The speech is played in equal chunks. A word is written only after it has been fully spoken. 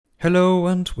Hello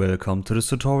and welcome to this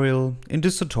tutorial. In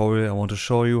this tutorial I want to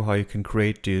show you how you can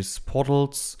create these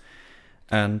portals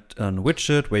and a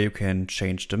widget where you can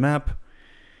change the map.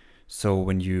 So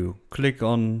when you click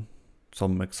on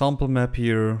some example map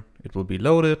here, it will be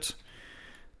loaded,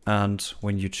 and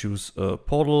when you choose a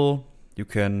portal you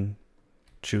can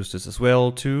choose this as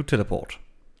well to teleport.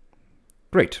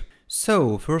 Great.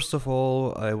 So first of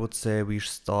all I would say we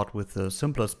start with the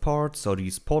simplest part, so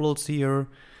these portals here.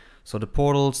 So the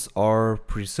portals are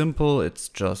pretty simple, it's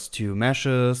just two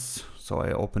meshes. So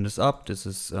I open this up, this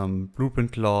is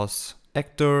blueprint class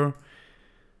actor,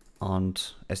 and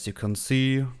as you can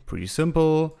see, pretty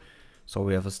simple. So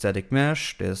we have a static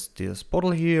mesh, there's this portal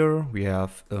here, we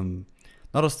have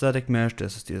another static mesh,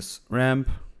 there's this ramp,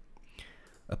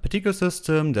 a particle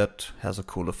system that has a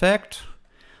cool effect.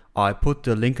 I put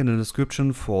the link in the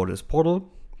description for this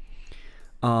portal,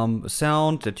 a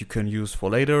sound that you can use for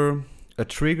later, a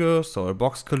trigger, so a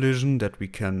box collision that we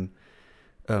can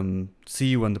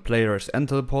see when the player has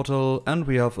entered the portal, and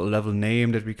we have a level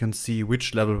name that we can see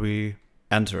which level we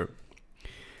enter.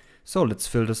 So let's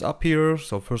fill this up here.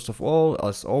 So first of all,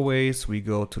 as always, we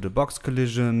go to the box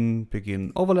collision,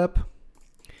 begin overlap.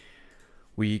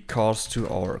 We cast to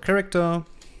our character,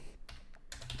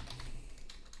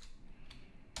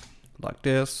 like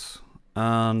this,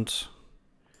 and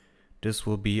this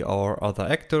will be our other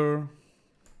actor.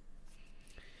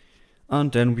 And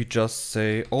then we just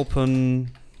say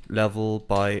open level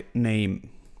by name.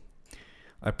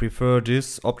 I prefer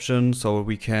this option so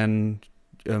we can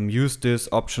use this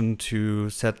option to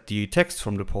set the text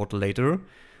from the portal later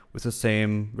with the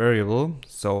same variable.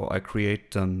 So I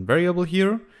create a variable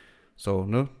here. So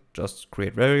no, just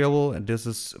create variable, and this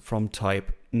is from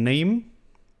type name,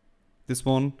 this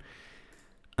one.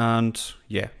 And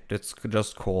yeah, that's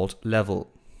just called level.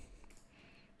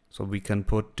 So we can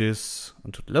put this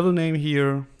onto the level name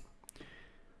here.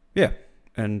 Yeah,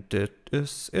 and that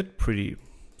is it. Pretty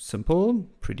simple,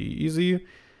 pretty easy.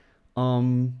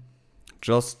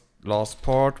 Just last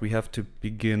part, we have to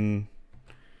begin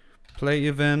play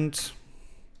event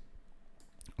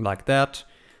like that.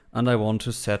 And I want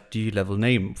to set the level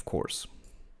name, of course.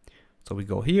 So we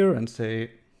go here and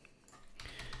say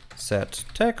set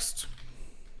text.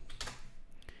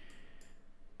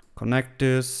 Connect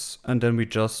this, and then we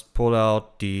just pull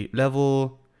out the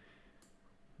level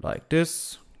like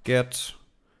this, get,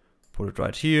 put it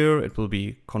right here, it will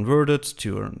be converted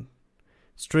to a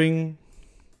string,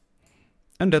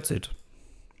 and that's it.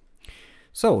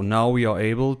 So now we are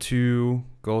able to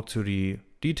go to the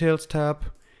details tab,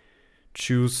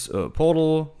 choose a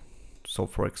portal, so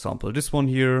for example this one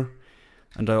here,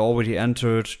 and I already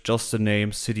entered just the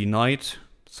name City Night,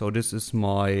 so this is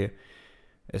my,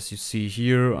 as you see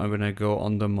here, I'm gonna go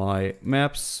under my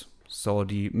maps. So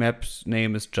the map's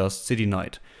name is just City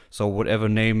Night. So whatever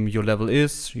name your level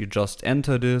is, you just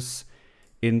enter this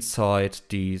inside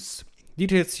these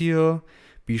details here.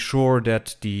 Be sure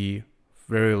that the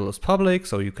variable is public,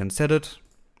 so you can set it.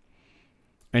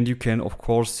 And you can of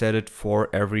course set it for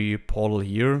every portal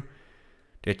here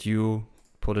that you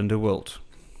put in the world.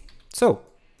 So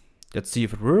let's see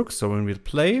if it works. So when we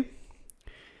play,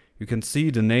 you can see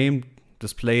the name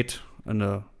displayed on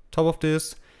the top of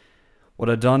this. What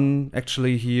I've done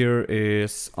actually here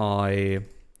is I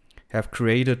have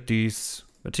created this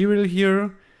material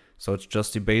here. So it's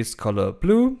just the base color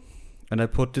blue, and I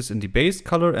put this in the base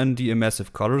color and the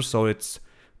emissive color, so it's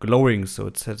glowing, so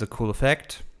it has a cool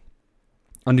effect.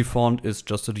 And the font is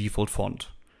just a default font.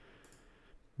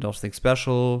 Nothing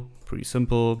special, pretty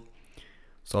simple.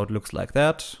 So it looks like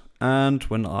that. And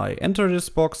when I enter this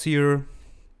box here,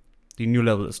 the new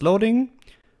level is loading,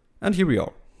 and here we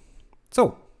are.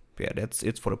 So yeah, that's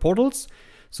it for the portals.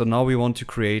 So now we want to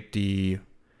create the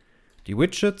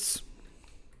widgets.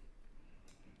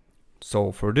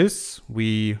 So for this,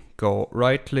 we go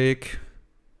right click,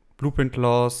 blueprint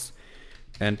class,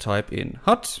 and type in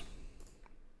HUD.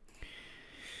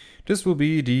 This will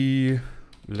be the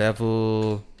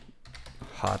level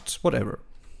HUD, whatever.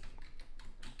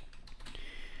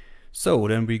 So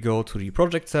then we go to the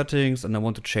project settings, and I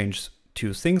want to change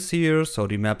two things here. So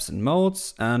the maps and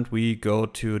modes, and we go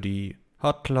to the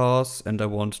HUD class, and I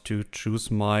want to choose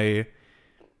my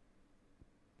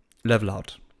level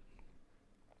HUD.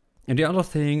 And the other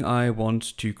thing, I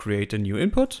want to create a new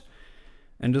input,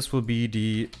 and this will be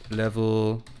the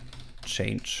level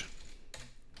change.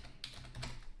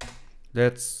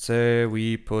 Let's say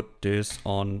we put this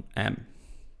on M,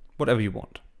 whatever you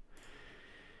want.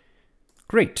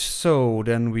 Great, so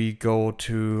then we go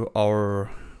to our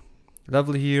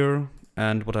level here,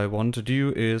 and what I want to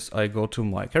do is I go to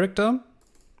my character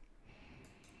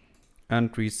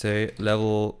and we say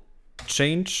level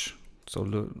change,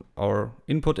 so our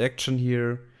input action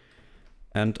here,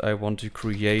 and I want to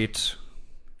create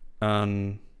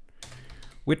an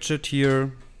widget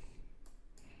here.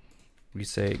 We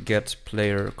say get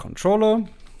player controller,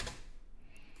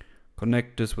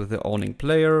 connect this with the owning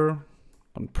player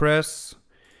on press.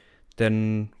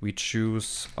 Then we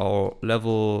choose our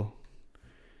level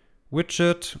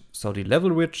widget. So the level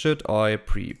widget I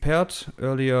prepared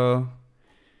earlier.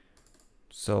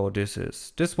 So this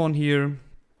is this one here.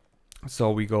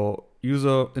 So we go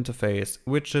user interface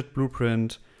widget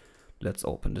blueprint. Let's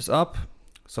open this up.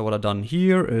 So what I've done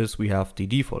here is we have the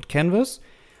default canvas.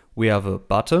 We have a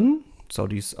button. So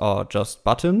these are just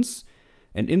buttons.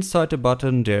 And inside the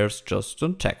button there's just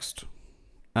a text.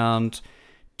 And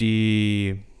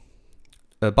the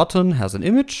button has an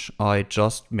image. I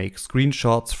just make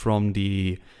screenshots from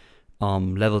the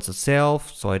levels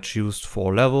itself. So I choose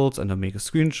 4 levels and I make a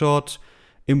screenshot,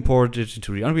 import it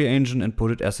into the Unreal Engine and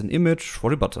put it as an image for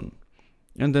the button.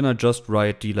 And then I just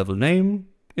write the level name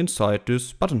inside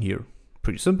this button here.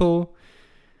 Pretty simple.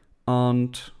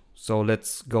 And so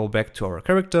let's go back to our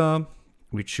character.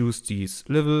 We choose this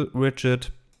level widget,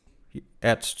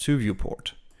 add to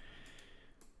viewport.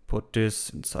 Put this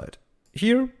inside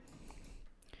here.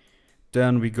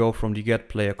 Then we go from the get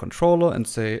player controller and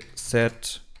say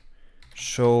set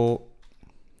show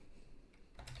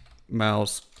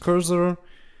mouse cursor.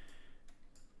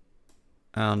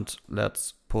 And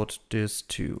let's put this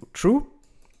to true.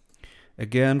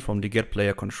 Again, from the get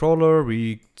player controller,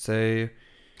 we say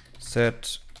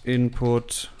set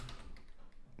input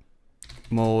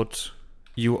mode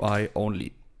UI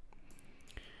only.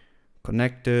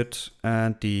 Connected,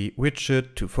 and the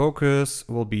widget to focus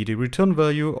will be the return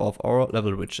value of our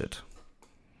level widget.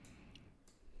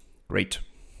 Great.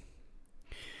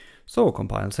 So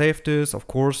compile and save this. Of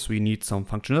course, we need some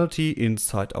functionality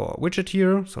inside our widget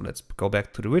here. So let's go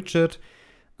back to the widget.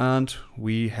 And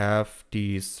we have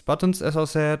these buttons, as I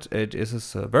said. It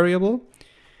is a variable.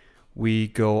 We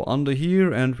go under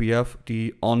here and we have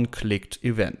the on-clicked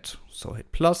event. So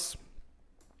hit plus.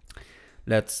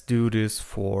 Let's do this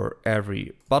for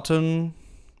every button.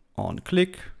 On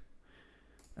click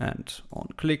and on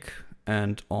click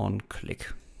and on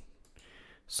click.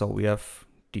 So we have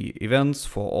the events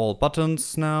for all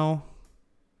buttons now.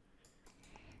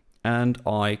 And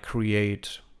I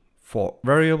create 4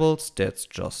 variables. That's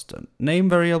just a name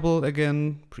variable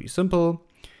again. Pretty simple.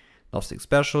 Nothing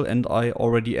special. And I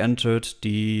already entered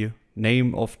the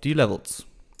name of the levels.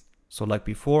 So like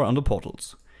before under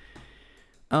portals.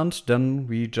 And then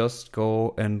we just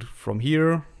go, and from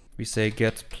here we say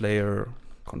get player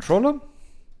controller.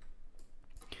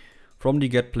 From the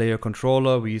get player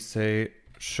controller we say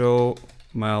show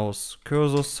mouse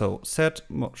cursor, so set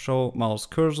show mouse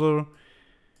cursor,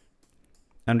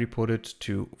 and we put it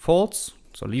to false,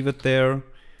 so leave it there.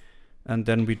 And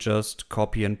then we just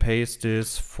copy and paste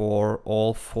this for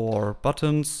all 4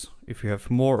 buttons. If you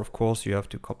have more, of course you have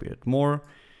to copy it more.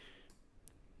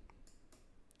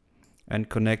 And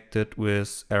connect it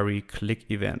with every click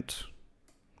event.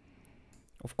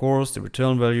 Of course, the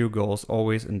return value goes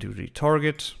always into the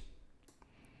target,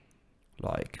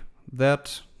 like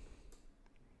that.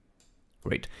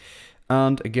 Great.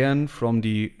 And again, from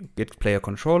the get player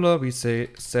controller, we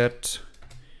say set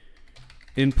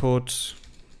input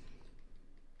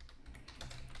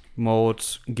mode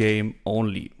game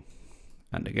only.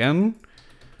 And again,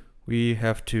 we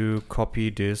have to copy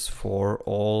this for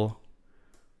all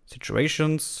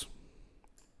situations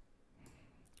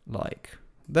like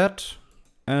that,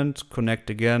 and connect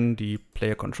again the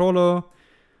player controller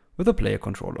with the player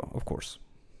controller, of course.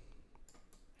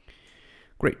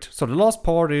 Great. So the last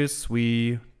part is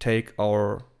we take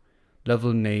our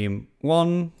level name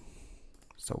 1,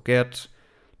 so get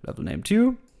level name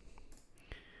 2,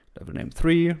 level name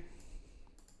 3,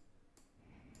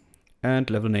 and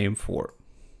level name 4.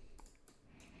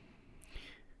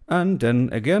 And then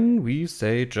again, we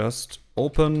say just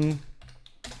open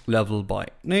level by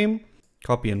name,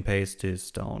 copy and paste this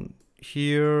down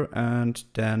here, and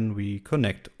then we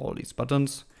connect all these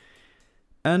buttons,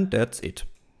 and that's it.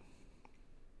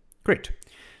 Great.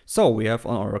 So we have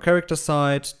on our character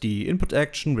side the input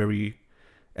action where we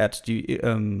add the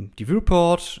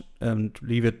viewport and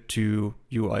leave it to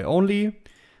UI only,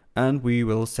 and we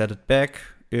will set it back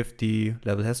if the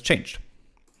level has changed.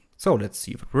 So let's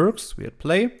see if it works. We hit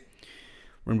play.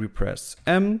 When we press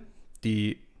M,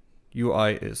 the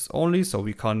UI is only, so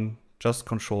we can just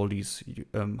control these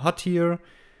HUD here.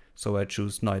 So I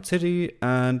choose Night City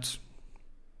and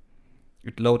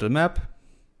it loads a map.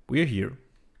 We're here.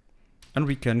 And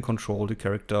we can control the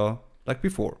character like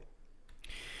before.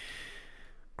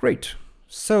 Great.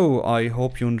 So I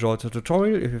hope you enjoyed the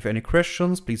tutorial. If you have any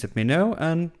questions, please let me know,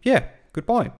 and yeah, goodbye.